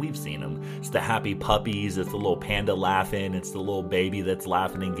 right? And we've seen them. It's the happy puppies, it's the little panda laughing, it's the little baby that's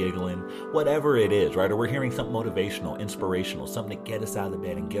laughing and giggling, whatever it is, right? Or we're hearing something motivational, inspirational, something to get us out of the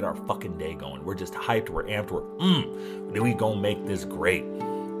bed and get our fucking day going. We're just hyped, we're amped, we gonna make this great,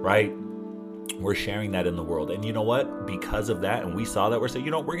 right? We're sharing that in the world. And you know what? Because of that, and we saw that, we're saying,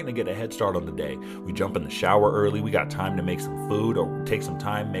 we're going to get a head start on the day. We jump in the shower early. We got time to make some food or take some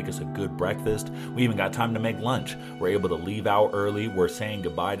time, make us a good breakfast. We even got time to make lunch. We're able to leave out early. We're saying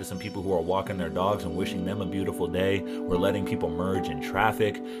goodbye to some people who are walking their dogs and wishing them a beautiful day. We're letting people merge in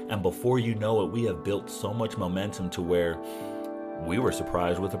traffic. And before you know it, we have built so much momentum to where we were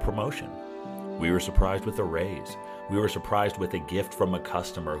surprised with a promotion. We were surprised with a raise. We were surprised with a gift from a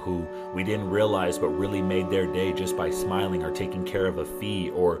customer who we didn't realize but really made their day just by smiling or taking care of a fee.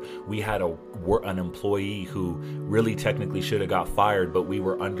 Or we had an employee who really technically should have got fired, but we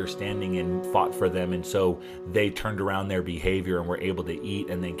were understanding and fought for them. And so they turned around their behavior and were able to eat,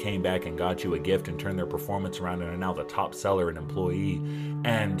 and then came back and got you a gift and turned their performance around and are now the top seller and employee.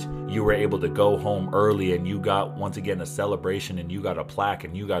 And you were able to go home early and you got, once again, a celebration, and you got a plaque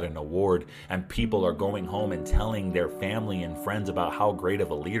and you got an award, and people are going home and telling their family and friends about how great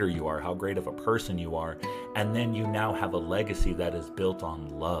of a leader you are, how great of a person you are. And then you now have a legacy that is built on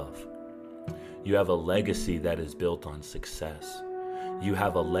love. You have a legacy that is built on success. You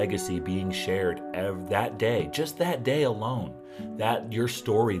have a legacy being shared that day, just that day alone. That your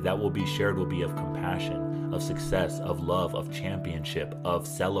story that will be shared will be of compassion, of success, of love, of championship, of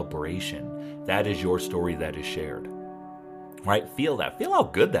celebration. That is your story that is shared. Right? Feel that. Feel how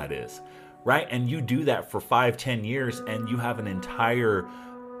good that is. Right? And you do that for 5-10 years, and you have an entire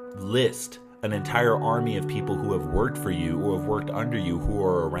list, an entire army of people who have worked for you, who have worked under you, who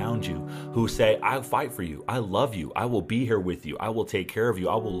are around you, who say, I'll fight for you. I love you. I will be here with you. I will take care of you.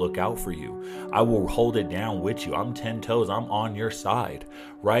 I will look out for you. I will hold it down with you. I'm 10 toes. I'm on your side.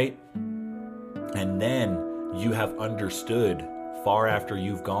 Right? And then you have understood far after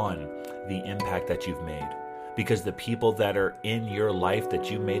you've gone the impact that you've made. Because the people that are in your life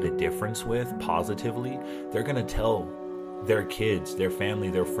that you made a difference with positively, they're going to tell their kids, their family,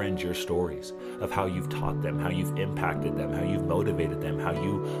 their friends your stories of how you've taught them, how you've impacted them, how you've motivated them, how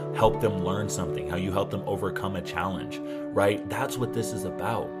you helped them learn something, how you helped them overcome a challenge, right? That's what this is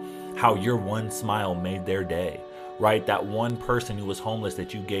about. How your one smile made their day, right? That one person who was homeless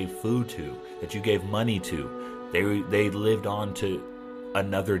that you gave food to, that you gave money to, they lived on to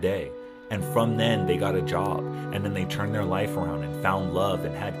another day. And from then they got a job, and then they turned their life around and found love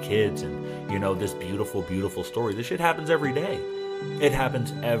and had kids, and this beautiful, beautiful story. This shit happens every day. It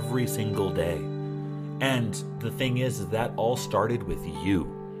happens every single day. And the thing is that all started with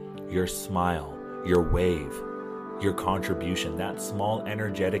you, your smile, your wave, your contribution, that small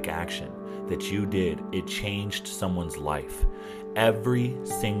energetic action that you did. It changed someone's life. Every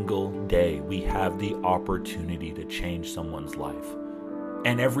single day we have the opportunity to change someone's life.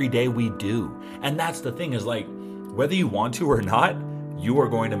 And every day we do. And that's the thing, is like, whether you want to or not, you are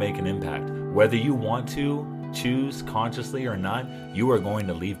going to make an impact. Whether you want to choose consciously or not, you are going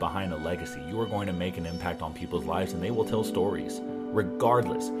to leave behind a legacy. You are going to make an impact on people's lives, and they will tell stories.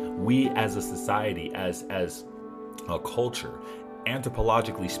 Regardless, we as a society, as a culture,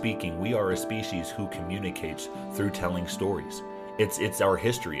 anthropologically speaking, we are a species who communicates through telling stories. It's our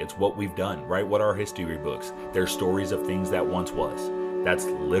history. It's what we've done, right? What are history books? They're stories of things that once was. That's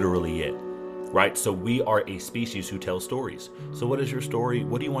literally it, right? So we are a species who tells stories. So what is your story?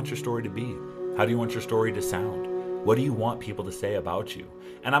 What do you want your story to be? How do you want your story to sound? What do you want people to say about you?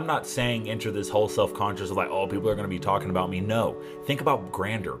 And I'm not saying enter this whole self-conscious of like, oh, people are going to be talking about me. No, think about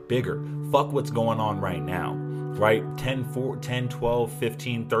grander, bigger. Fuck what's going on right now, right? 10, 12,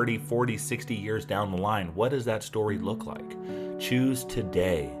 15, 30, 40, 60 years down the line. What does that story look like? Choose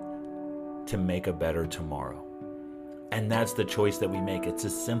today to make a better tomorrow. And that's the choice that we make. It's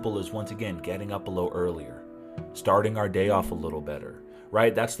as simple as, once again, getting up a little earlier, starting our day off a little better,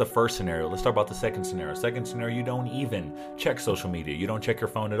 right? That's the first scenario. Let's talk about the second scenario. Second scenario, you don't even check social media. You don't check your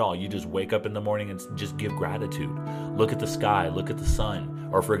phone at all. You just wake up in the morning and just give gratitude. Look at the sky, look at the sun.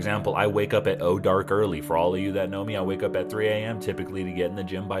 Or for example, I wake up at dark early. For all of you that know me, I wake up at 3 a.m. typically to get in the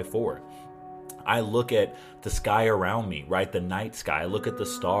gym by 4. I look at the sky around me, right? The night sky. I look at the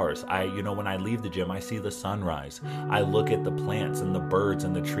stars. When I leave the gym, I see the sunrise. I look at the plants and the birds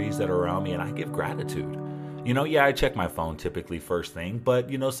and the trees that are around me, and I give gratitude. I check my phone typically first thing,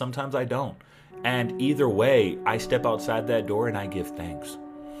 but sometimes I don't. And either way, I step outside that door and I give thanks.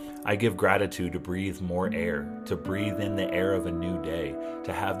 I give gratitude to breathe more air, to breathe in the air of a new day,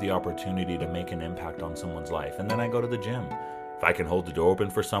 to have the opportunity to make an impact on someone's life. And then I go to the gym. If I can hold the door open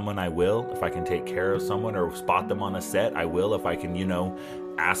for someone, I will. If I can take care of someone or spot them on a set, I will. If I can,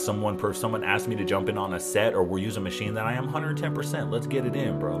 ask someone, if someone asks me to jump in on a set or we'll use a machine, then I am 110%. Let's get it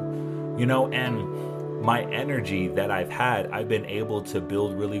in, bro. And my energy that I've had, I've been able to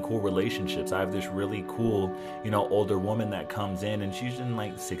build really cool relationships. I have this really cool, older woman that comes in, and she's in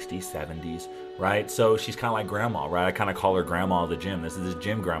like 60s, 70s, right? So she's kind of like grandma, right? I kind of call her grandma of the gym. This is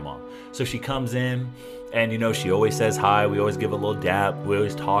gym grandma. So she comes in and, she always says hi. We always give a little dap. We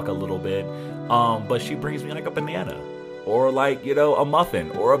always talk a little bit. But she brings me like a banana or like, a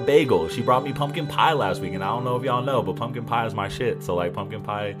muffin or a bagel. She brought me pumpkin pie last week, and I don't know if y'all know, but pumpkin pie is my shit. So like pumpkin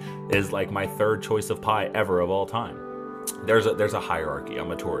pie is like my third choice of pie ever of all time. There's a hierarchy.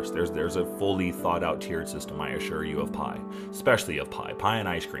 I'm a tourist. There's a fully thought out tiered system, I assure you, of pie, especially of pie and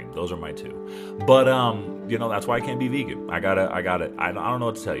ice cream. Those are my two. But that's why I can't be vegan. I got it. I don't know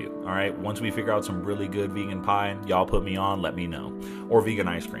what to tell you. All right. Once we figure out some really good vegan pie, y'all put me on, let me know. Or vegan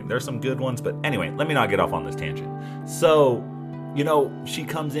ice cream. There's some good ones, but anyway, let me not get off on this tangent. So, she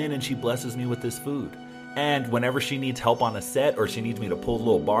comes in and she blesses me with this food. And whenever she needs help on a set or she needs me to pull a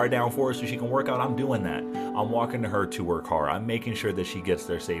little bar down for her so she can work out, I'm doing that. I'm walking to her to her car. I'm making sure that she gets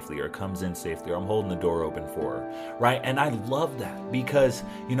there safely or comes in safely, or I'm holding the door open for her, right? And I love that because,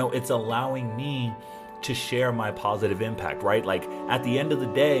 it's allowing me to share my positive impact, right? Like at the end of the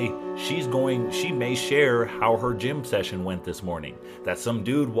day, she may share how her gym session went this morning, that some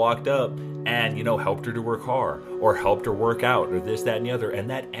dude walked up and, helped her to her car or helped her work out or this, that, and the other. And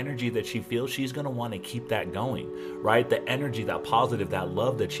that energy that she feels, she's going to want to keep that going, right? The energy, that positive, that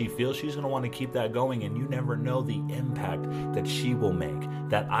love that she feels, she's going to want to keep that going. And you never know the impact that she will make,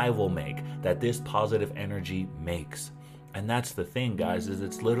 that I will make, that this positive energy makes. And that's the thing, guys, is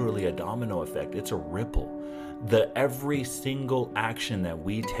it's literally a domino effect. It's a ripple. Every single action that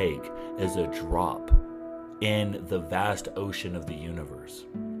we take is a drop in the vast ocean of the universe.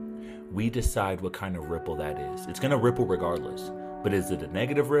 We decide what kind of ripple that is. It's going to ripple regardless. But is it a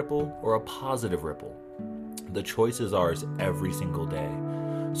negative ripple or a positive ripple? The choice is ours every single day.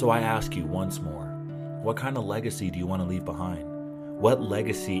 So I ask you once more, what kind of legacy do you want to leave behind? What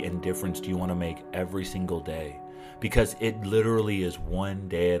legacy and difference do you want to make every single day? Because it literally is one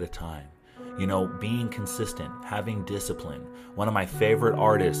day at a time. Being consistent, having discipline. One of my favorite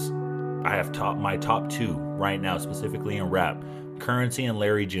artists, I have my top two right now, specifically in rap, Currency and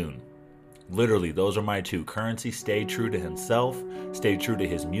Larry June. Literally, those are my two. Currency stayed true to himself, stayed true to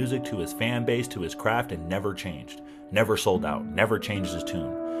his music, to his fan base, to his craft, and never changed. Never sold out, never changed his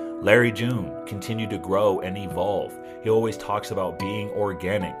tune. Larry June continued to grow and evolve. He always talks about being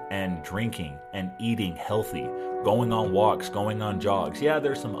organic and drinking and eating healthy, going on walks, going on jogs. Yeah,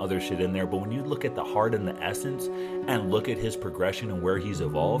 there's some other shit in there, but when you look at the heart and the essence and look at his progression and where he's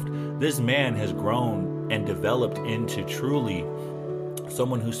evolved, this man has grown and developed into truly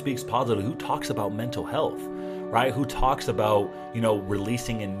someone who speaks positively, who talks about mental health, right? Who talks about,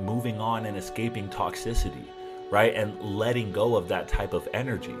 releasing and moving on and escaping toxicity, right? And letting go of that type of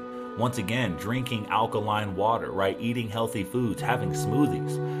energy. Once again, drinking alkaline water, right? Eating healthy foods, having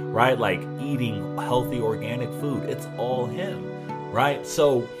smoothies, right? Like eating healthy organic food. It's all him, right?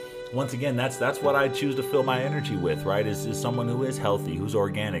 So once again, that's what I choose to fill my energy with, right? Is someone who is healthy, who's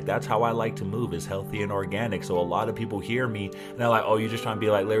organic. That's how I like to move, is healthy and organic. So a lot of people hear me and they're like, oh, you're just trying to be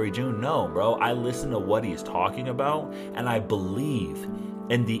like Larry June. No, bro. I listen to what he's talking about and I believe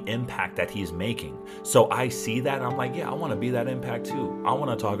in the impact that he's making. So I see that and I'm like, yeah, I want to be that impact too. I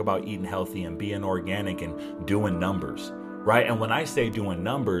want to talk about eating healthy and being organic and doing numbers, right? And when I say doing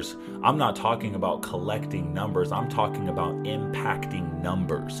numbers, I'm not talking about collecting numbers. I'm talking about impacting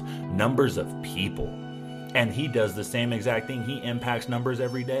numbers of people. And he does the same exact thing. He impacts numbers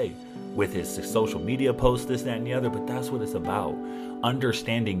every day with his social media posts, this, that, and the other. But that's what it's about.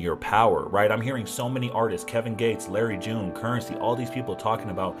 Understanding your power, right? I'm hearing so many artists, Kevin Gates, Larry June, Currency, all these people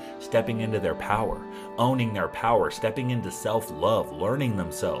talking about stepping into their power, owning their power, stepping into self-love, learning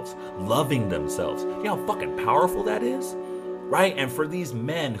themselves, loving themselves. You know how fucking powerful that is? Right? And for these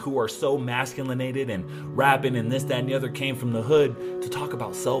men who are so masculinated and rapping and this, that, and the other, came from the hood, to talk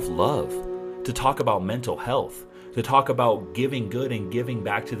about self-love, to talk about mental health, to talk about giving good and giving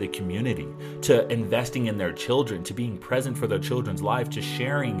back to the community, to investing in their children, to being present for their children's life, to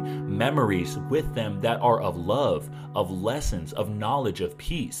sharing memories with them that are of love, of lessons, of knowledge, of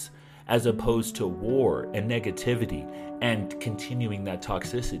peace, as opposed to war and negativity and continuing that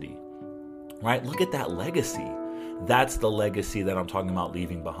toxicity, right? Look at that legacy. That's the legacy that I'm talking about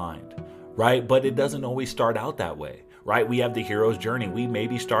leaving behind, right? But it doesn't always start out that way, right? We have the hero's journey. We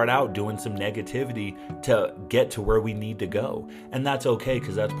maybe start out doing some negativity to get to where we need to go. And that's okay,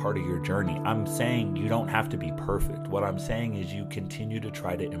 because that's part of your journey. I'm saying you don't have to be perfect. What I'm saying is you continue to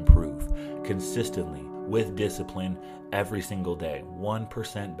try to improve consistently with discipline every single day.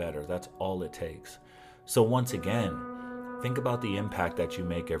 1% better. That's all it takes. So once again, think about the impact that you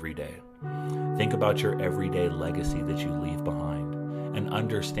make every day. Think about your everyday legacy that you leave behind. And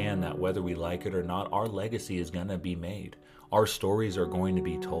understand that whether we like it or not, our legacy is going to be made. Our stories are going to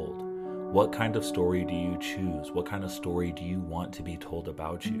be told. What kind of story do you choose? What kind of story do you want to be told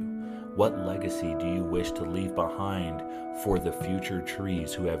about you? What legacy do you wish to leave behind for the future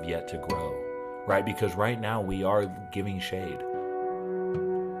trees who have yet to grow? Right? Because right now we are giving shade.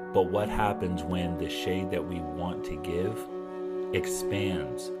 But what happens when the shade that we want to give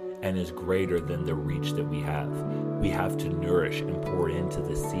expands and is greater than the reach that we have? We have to nourish and pour into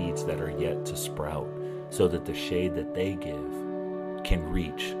the seeds that are yet to sprout so that the shade that they give can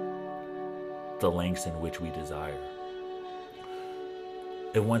reach the lengths in which we desire.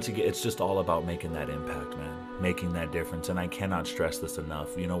 And once again, it's just all about making that impact, man, making that difference. And I cannot stress this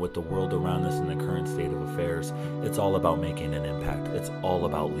enough. You know, with the world around us and the current state of affairs, it's all about making an impact. It's all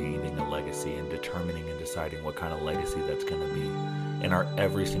about leaving a legacy and determining and deciding what kind of legacy that's going to be in our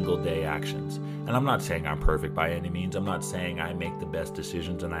every single day actions. And I'm not saying I'm perfect by any means. I'm not saying I make the best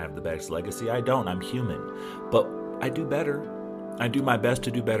decisions and I have the best legacy. I don't. I'm human. But I do better. I do my best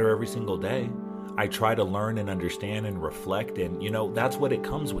to do better every single day. I try to learn and understand and reflect, and that's what it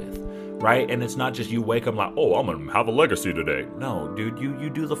comes with, right? And it's not just you wake up like, oh, I'm gonna have a legacy today. No, dude, you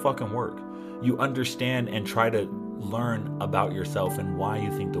do the fucking work. You understand and try to learn about yourself and why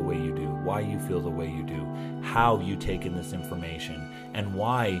you think the way you do, why you feel the way you do, how you take in this information, and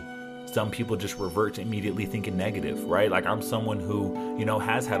why some people just revert to immediately thinking negative, right? Like I'm someone who,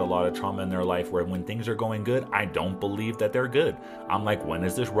 has had a lot of trauma in their life where when things are going good, I don't believe that they're good. I'm like, when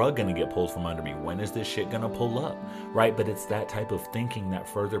is this rug going to get pulled from under me? When is this shit going to pull up, right? But it's that type of thinking that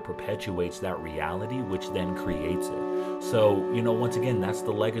further perpetuates that reality, which then creates it. So, once again, that's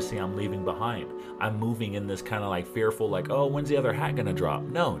the legacy I'm leaving behind. I'm moving in this kind of like fearful, like, oh, when's the other hat going to drop?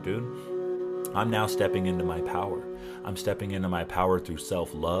 No, dude. I'm now stepping into my power. I'm stepping into my power through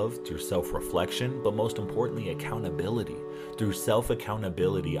self-love, through self-reflection, but most importantly, accountability. Through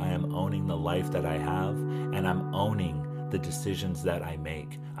self-accountability, I am owning the life that I have, and I'm owning the decisions that I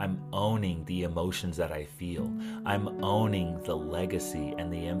make. I'm owning the emotions that I feel. I'm owning the legacy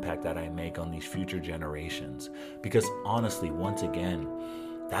and the impact that I make on these future generations. Because honestly, once again,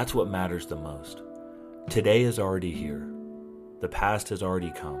 that's what matters the most. Today is already here. The past has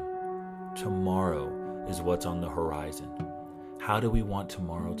already come. Tomorrow is what's on the horizon. How do we want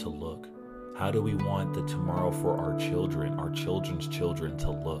tomorrow to look? How do we want the tomorrow for our children, our children's children to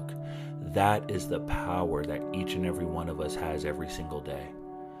look? That is the power that each and every one of us has every single day.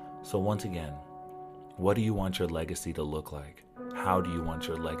 So once again, what do you want your legacy to look like? How do you want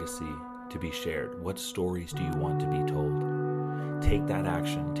your legacy to be shared? What stories do you want to be told? Take that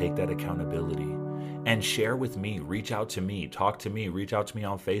action, take that accountability, and share with me. Reach out to me, talk to me, reach out to me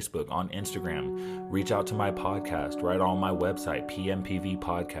on Facebook, on Instagram, reach out to my podcast, right on my website, PMPV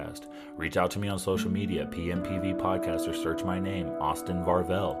Podcast. Reach out to me on social media, PMPV Podcast, or search my name, Austin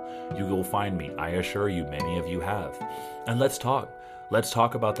Varvel. You will find me. I assure you, many of you have. And let's talk. Let's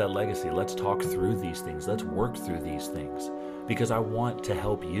talk about that legacy. Let's talk through these things. Let's work through these things. Because I want to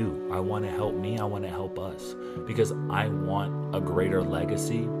help you. I want to help me. I want to help us. Because I want a greater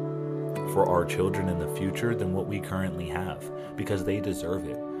legacy for our children in the future than what we currently have, because they deserve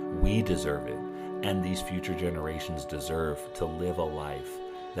it. We deserve it. And these future generations deserve to live a life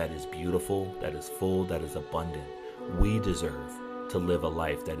that is beautiful, that is full, that is abundant. We deserve to live a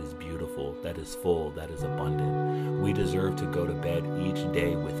life that is beautiful, that is full, that is abundant. We deserve to go to bed each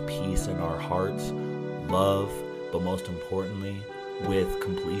day with peace in our hearts, love, but most importantly, with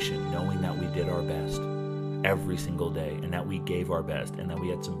completion, knowing that we did our best every single day, and that we gave our best, and that we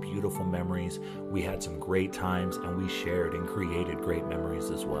had some beautiful memories, we had some great times, and we shared and created great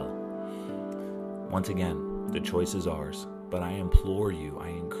memories as well. Once again, the choice is ours, but I implore you, I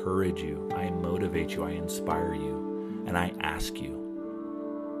encourage you, I motivate you, I inspire you, and I ask you,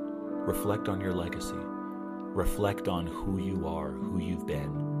 reflect on your legacy. Reflect on who you are, who you've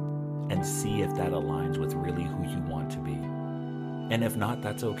been, and see if that aligns with really who you want to be. And if not,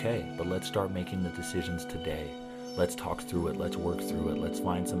 that's okay. But let's start making the decisions today. Let's talk through it. Let's work through it. Let's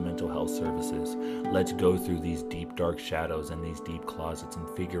find some mental health services. Let's go through these deep, dark shadows and these deep closets and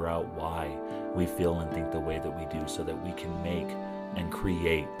figure out why we feel and think the way that we do, so that we can make and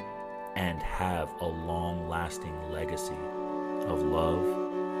create and have a long-lasting legacy of love,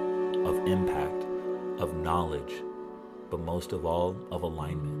 of impact, of knowledge, but most of all, of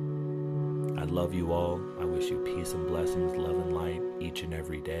alignment. I love you all. I wish you peace and blessings, love and light each and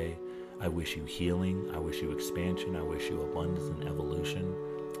every day. I wish you healing. I wish you expansion. I wish you abundance and evolution.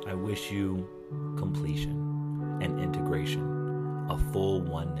 I wish you completion and integration, a full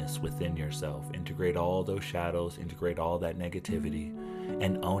oneness within yourself. Integrate all those shadows, integrate all that negativity,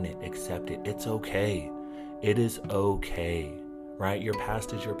 and own it, accept it. It's okay. It is okay, right? Your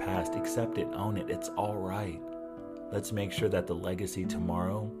past is your past. Accept it, own it. It's all right. Let's make sure that the legacy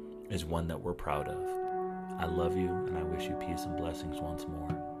tomorrow is one that we're proud of. I love you, and I wish you peace and blessings once more.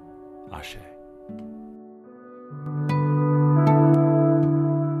 Ashe.